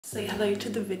Say hello to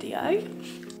the video.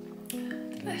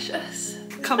 Delicious.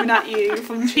 Coming at you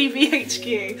from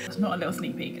TBHQ. It's not a little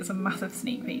sneak peek, it's a massive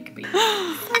sneak peek.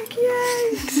 So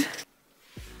cute.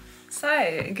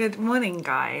 So, good morning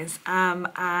guys,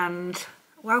 and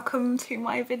welcome to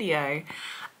my video.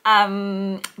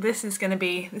 This is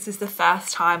the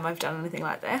first time I've done anything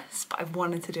like this, but I've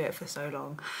wanted to do it for so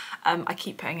long. I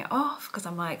keep putting it off because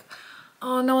I'm like,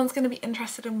 oh, no one's going to be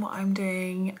interested in what I'm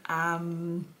doing.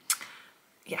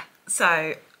 Yeah,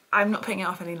 so I'm not putting it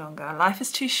off any longer. Life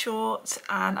is too short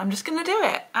and I'm just gonna do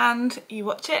it, and you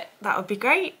watch it, that would be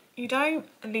great. You don't,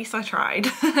 at least I tried.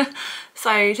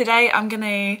 So today I'm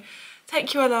gonna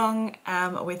take you along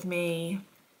with me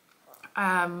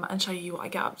and show you what I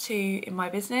get up to in my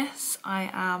business. I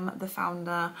am the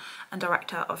founder and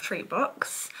director of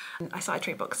TreatBox. I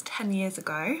started TreatBox 10 years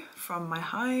ago from my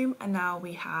home, and now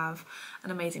we have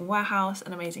an amazing warehouse,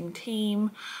 an amazing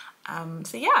team.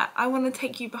 So yeah, I want to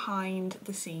take you behind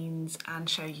the scenes and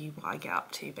show you what I get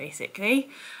up to basically.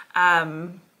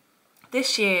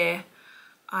 This year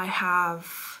I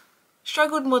have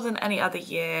struggled more than any other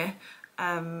year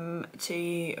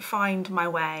to find my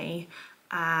way,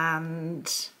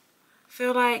 and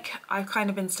feel like I've kind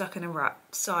of been stuck in a rut.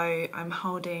 So I'm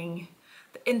holding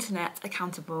the internet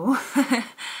accountable.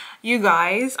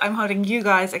 I'm holding you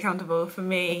guys accountable for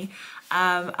me,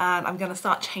 and I'm gonna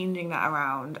start changing that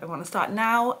around. I want to start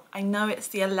now. I know it's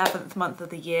the 11th month of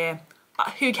the year, but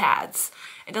who cares?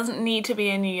 It doesn't need to be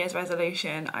a New Year's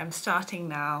resolution. I'm starting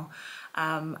now,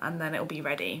 and then it'll be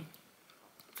ready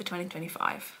for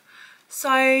 2025.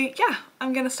 So yeah,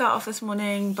 I'm gonna start off this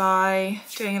morning by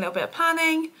doing a little bit of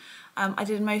planning. I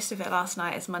did most of it last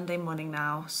night. It's Monday morning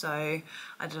now, so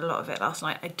I did a lot of it last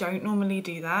night. I don't normally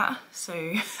do that, so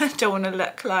I don't want to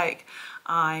look like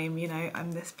I'm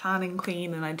this planning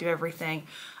queen and I do everything.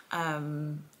 I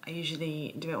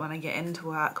usually do it when I get into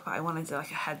work, but I wanted to like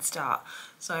a head start.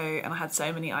 So, and I had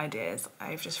so many ideas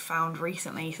I've just found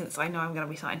recently, since I know I'm going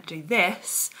to be starting to do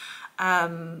this,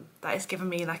 that it's given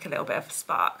me like a little bit of a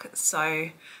spark. So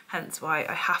hence why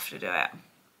I have to do it.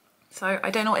 So I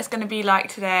don't know what it's going to be like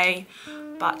today,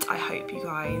 but I hope you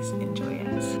guys enjoy it.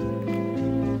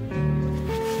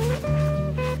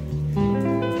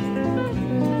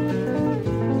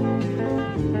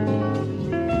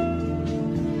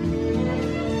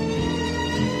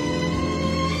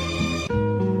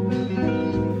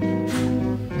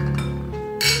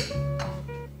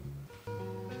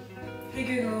 Hey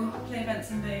Google, play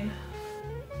Benson Boone.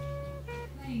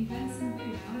 Playing Benson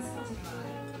Boone on Spotify.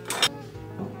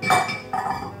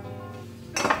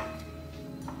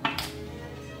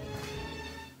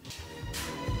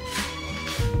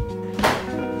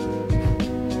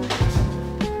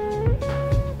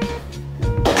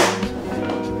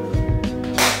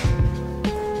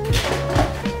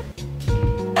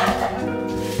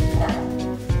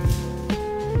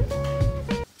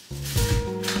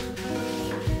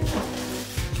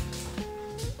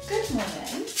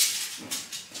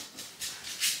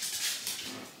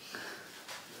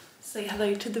 Say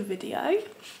hello to the video.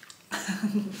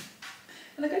 And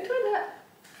I go toilet.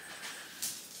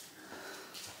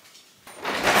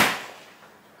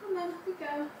 Come on, we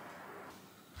go.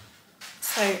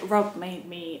 So Rob made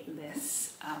me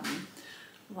this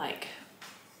like,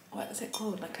 what is it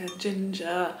called? Like a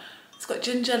ginger. It's got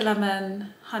ginger,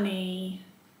 lemon, honey,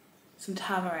 some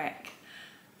turmeric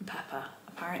and pepper.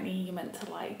 Apparently you're meant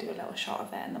to like do a little shot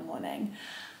of it in the morning.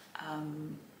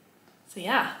 So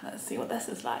yeah, let's see what this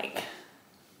is like.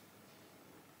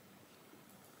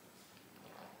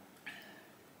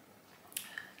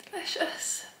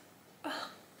 Delicious.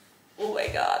 Oh my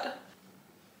god.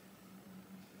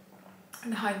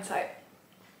 In hindsight,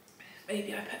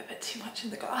 maybe I put a bit too much in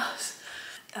the glass.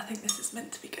 I think this is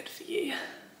meant to be good for you.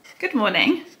 Good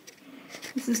morning.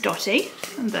 This is Dottie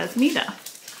and there's Nina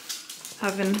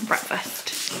having breakfast.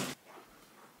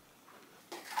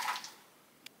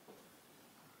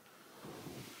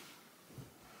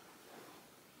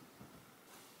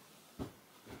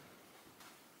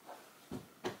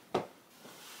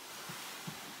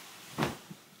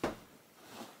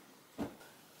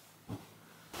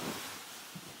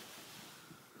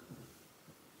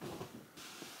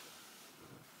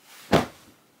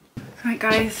 Right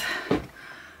guys,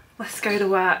 let's go to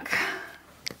work.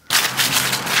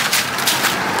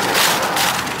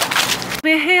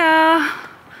 We're here.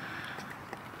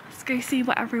 Let's go see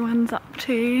what everyone's up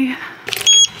to.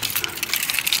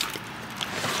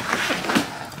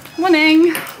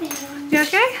 Morning. You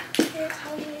okay? Good,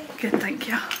 how are you? Good, thank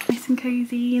you. Nice and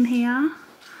cozy in here.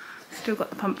 Still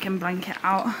got the pumpkin blanket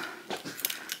out.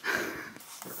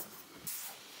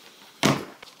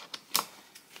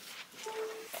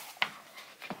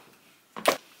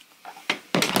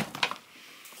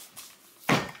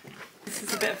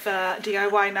 bit of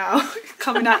DIY now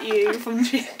coming at you from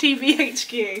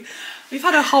TBHQ. We've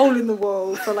had a hole in the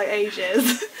wall for like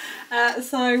ages.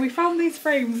 So we found these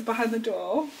frames behind the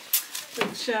door,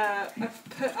 which I've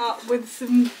put up with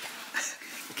some...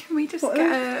 Can we just get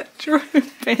a drawing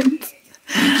pins?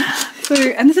 So,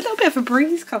 and there's a little bit of a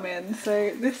breeze coming,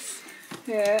 so this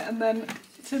here, and then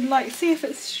to like see if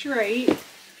it's straight,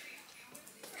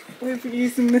 we'll be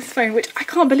using this phone, which I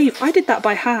can't believe I did that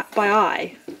by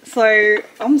eye. So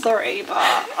I'm sorry, but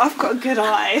I've got a good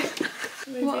eye.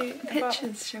 What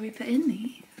pictures shall we put in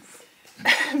these?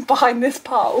 Behind this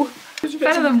pole.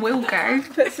 Better than we'll go.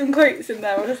 Put some quotes in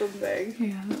there or something.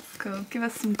 Yeah, that's cool. Give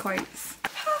us some quotes.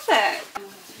 Perfect.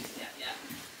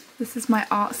 This is my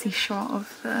artsy shot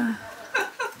of the...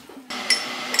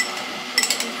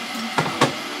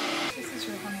 This is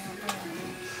really funny.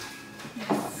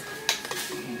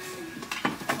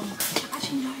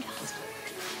 Actually, no, that's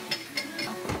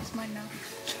oh, it's mine now.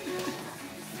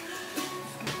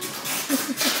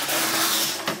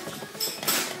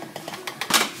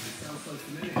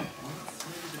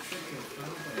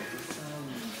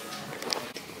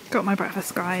 Got my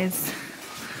breakfast, guys.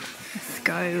 Let's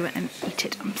go and eat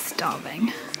it. I'm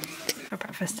starving. For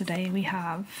breakfast today we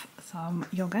have some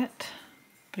yogurt,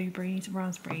 blueberries,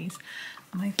 raspberries,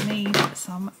 and I've made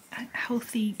some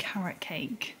healthy carrot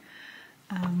cake,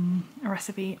 a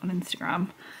recipe on Instagram.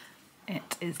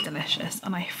 It is delicious,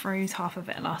 and I froze half of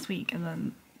it last week and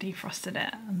then defrosted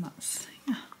it, and that's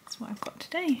what I've got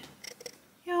today.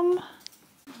 Yum.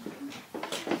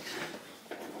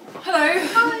 Hello.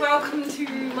 Hi. Welcome to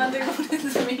Monday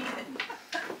morning's meeting.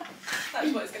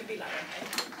 That's what it's going to be like, okay?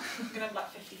 I'm going to have like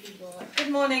 50 people like,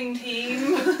 good morning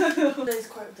team. Today's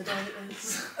quote of the day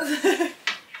is...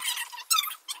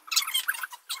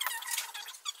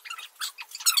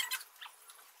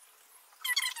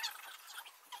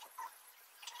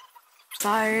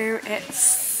 So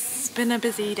it's been a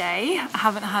busy day. I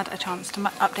haven't had a chance to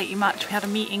update you much. We had a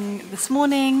meeting this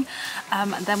morning,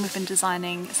 and then we've been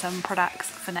designing some products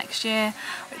for next year,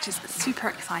 which is super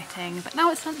exciting. But now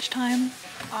it's lunchtime.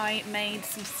 I made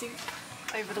some soup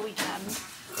over the weekend.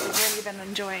 I've really been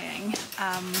enjoying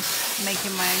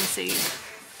making my own soup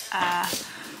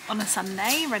on a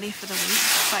Sunday, ready for the week.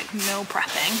 It's like meal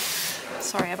prepping.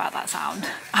 Sorry about that sound.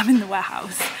 I'm in the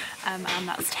warehouse and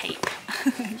that's tape.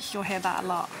 You'll hear that a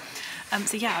lot.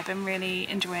 So yeah, I've been really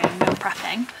enjoying meal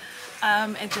prepping.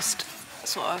 It just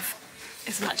sort of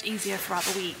is much easier throughout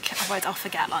the week, otherwise I'll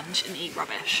forget lunch and eat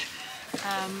rubbish.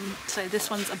 So this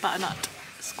one's a butternut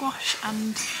squash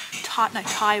and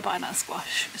Thai butternut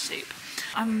squash soup.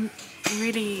 I'm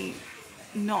really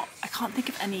I can't think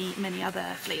of many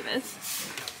other flavours.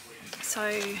 So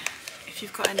if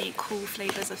you've got any cool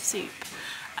flavours of soup,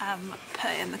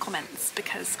 put it in the comments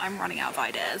because I'm running out of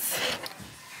ideas.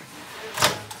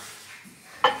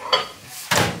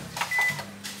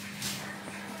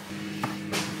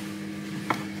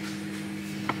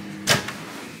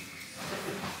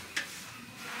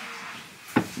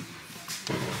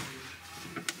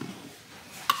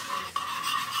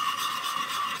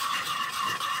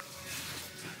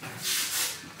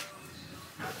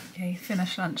 Okay,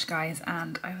 finished lunch, guys,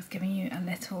 and I was giving you a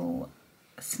little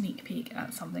sneak peek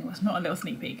at something. Well, it's not a little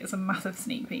sneak peek, it's a massive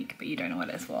sneak peek, but you don't know what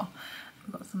it's for.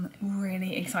 We've got some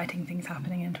really exciting things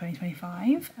happening in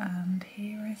 2025, and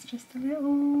here is just a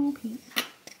little peek.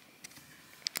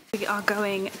 We are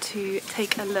going to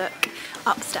take a look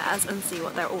upstairs and see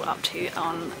what they're all up to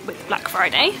with Black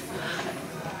Friday.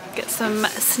 Get some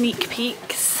sneak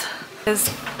peeks. Because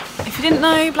if you didn't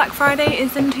know, Black Friday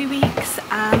is in 2 weeks,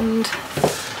 and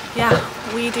yeah,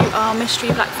 we do our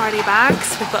mystery Black Friday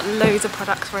bags. We've got loads of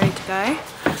products ready to go,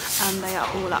 and they are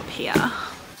all up here.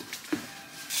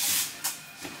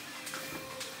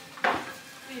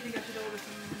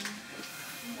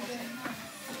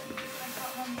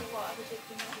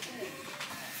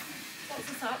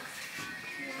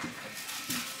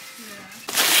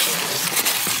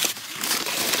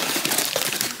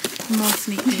 More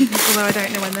sneak peeks, although I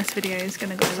don't know when this video is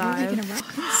going to go live.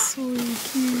 It's so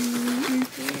cute.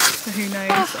 So who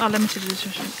knows? Our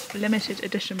limited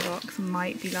edition box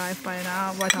might be live by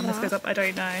now. By the time this goes up, I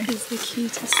don't know. It's the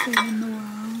cutest thing in the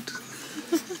world.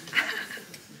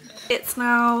 It's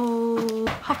now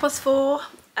 4:30,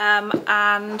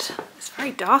 and it's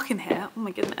very dark in here. Oh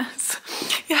my goodness.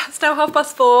 Yeah, it's now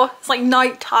 4:30. It's like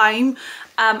night time.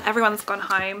 Everyone's gone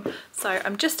home, so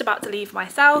I'm just about to leave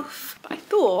myself. But I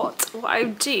thought what I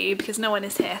would do, because no one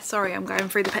is here. Sorry, I'm going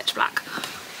through the pitch black.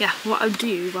 Yeah, what I'll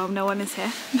do while no one is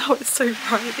here, no, it's so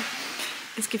bright,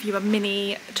 is give you a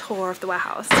mini tour of the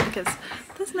warehouse because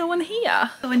there's no one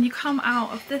here. So when you come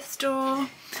out of this door,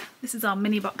 This is our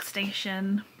mini box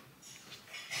station.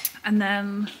 And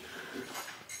then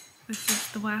this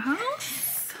is the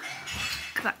warehouse.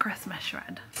 Look at that Christmas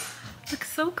shred.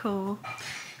 Looks so cool.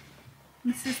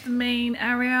 This is the main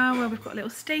area where we've got little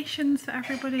stations for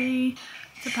everybody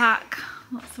to pack.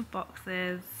 Lots of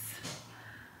boxes.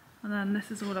 And then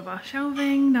this is all of our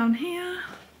shelving down here.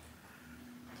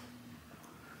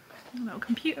 A little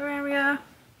computer area.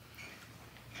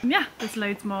 And yeah, there's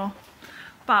loads more.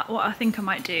 But what I think I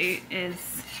might do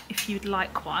is, if you'd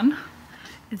like one,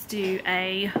 is do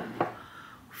a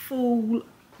full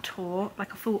tour,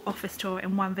 like a full office tour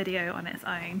in one video on its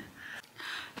own.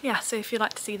 Yeah, so if you'd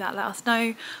like to see that, let us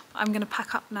know. I'm going to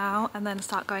pack up now and then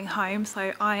start going home.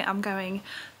 So I am going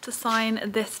to sign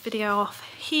this video off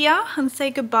here and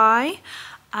say goodbye.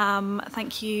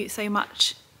 Thank you so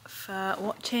much for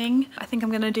watching. I think I'm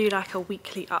going to do like a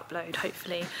weekly upload,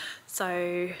 hopefully.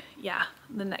 So yeah,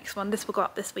 the next one, this will go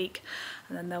up this week,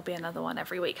 and then there'll be another one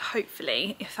every week,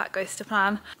 hopefully, if that goes to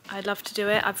plan. I'd love to do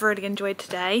it. I've really enjoyed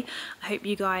today. I hope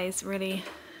you guys really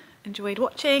enjoyed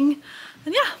watching.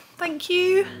 And yeah, thank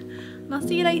you, and I'll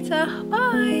see you later.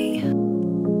 Bye.